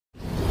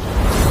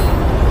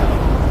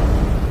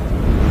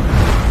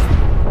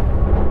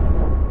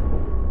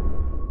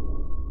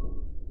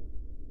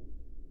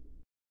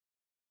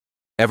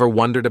Ever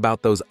wondered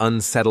about those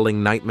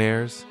unsettling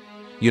nightmares?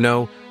 You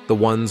know, the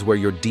ones where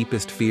your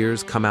deepest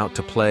fears come out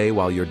to play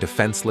while you're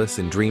defenseless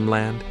in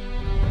dreamland?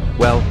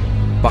 Well,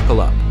 buckle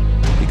up,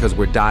 because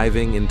we're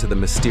diving into the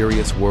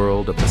mysterious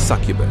world of the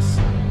succubus,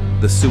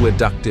 the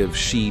seductive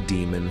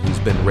she-demon who's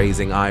been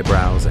raising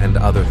eyebrows and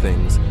other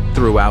things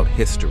throughout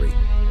history.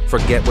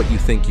 Forget what you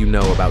think you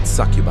know about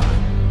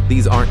succubi.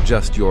 These aren't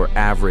just your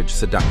average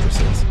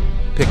seductresses.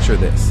 Picture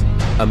this,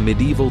 a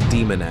medieval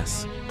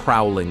demoness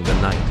prowling the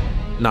night,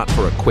 not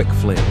for a quick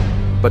fling,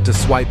 but to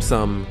swipe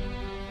some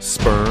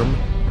sperm?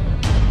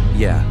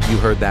 Yeah, you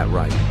heard that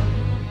right.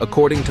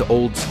 According to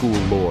old school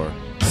lore,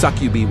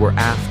 succubi were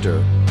after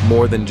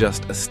more than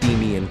just a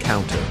steamy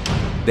encounter.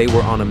 They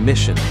were on a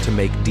mission to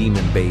make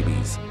demon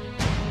babies.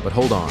 But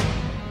hold on,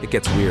 it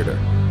gets weirder.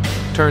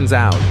 Turns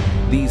out,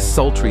 these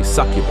sultry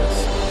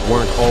succubus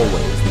weren't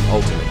always the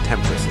ultimate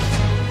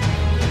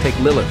temptresses. Take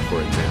Lilith,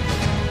 for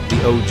example,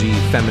 the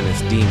OG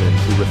feminist demon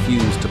who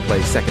refused to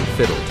play second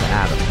fiddle to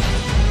Adam.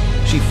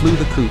 She flew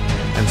the coop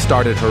and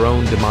started her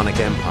own demonic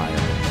empire,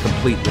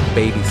 complete with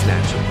baby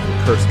snatching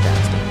and curse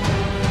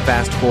casting.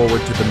 Fast forward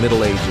to the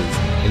Middle Ages,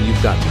 and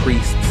you've got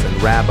priests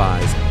and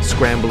rabbis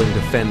scrambling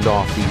to fend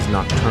off these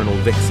nocturnal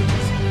vixens.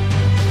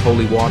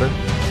 Holy water?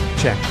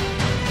 Check.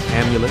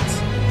 Amulets?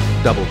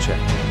 Double check.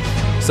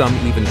 Some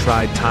even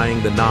tried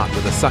tying the knot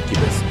with a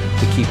succubus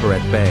to keep her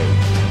at bay.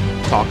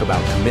 Talk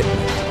about commitment.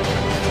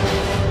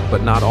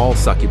 But not all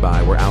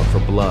succubi were out for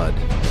blood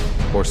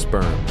or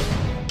sperm.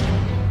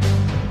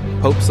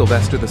 Pope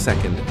Sylvester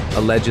II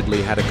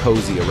allegedly had a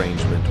cozy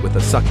arrangement with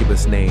a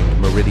succubus named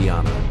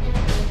Meridiana.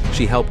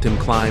 She helped him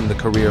climb the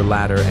career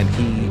ladder and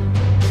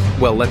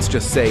well, let's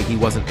just say he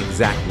wasn't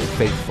exactly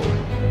faithful.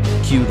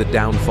 Cue the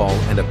downfall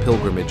and a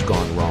pilgrimage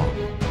gone wrong.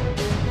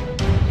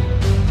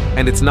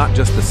 And it's not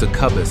just the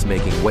succubus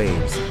making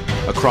waves.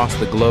 Across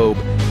the globe,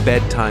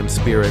 bedtime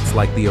spirits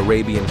like the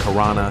Arabian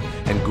Karana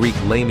and Greek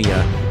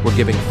Lamia were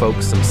giving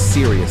folks some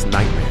serious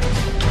nightmares.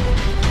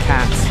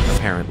 Cats,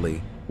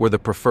 apparently, were the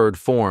preferred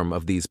form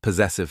of these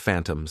possessive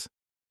phantoms.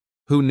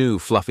 Who knew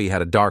Fluffy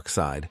had a dark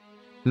side?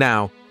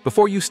 Now,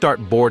 before you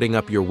start boarding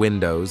up your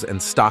windows and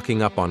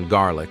stocking up on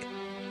garlic,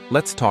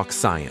 let's talk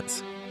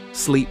science.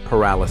 Sleep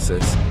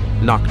paralysis,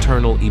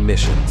 nocturnal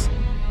emissions.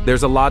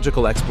 There's a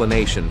logical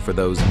explanation for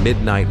those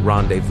midnight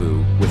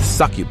rendezvous with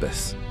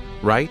succubus,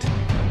 right?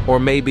 Or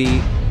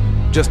maybe,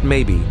 just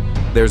maybe,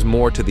 there's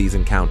more to these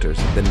encounters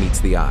than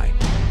meets the eye.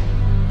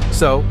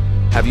 So,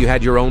 have you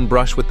had your own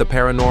brush with the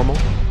paranormal?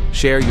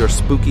 Share your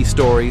spooky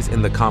stories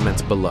in the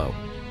comments below.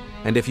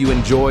 And if you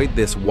enjoyed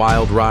this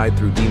wild ride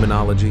through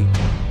demonology,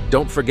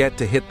 don't forget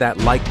to hit that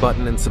like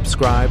button and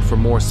subscribe for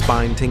more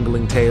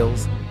spine-tingling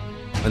tales.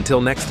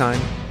 Until next time,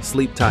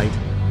 sleep tight,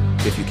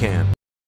 if you can.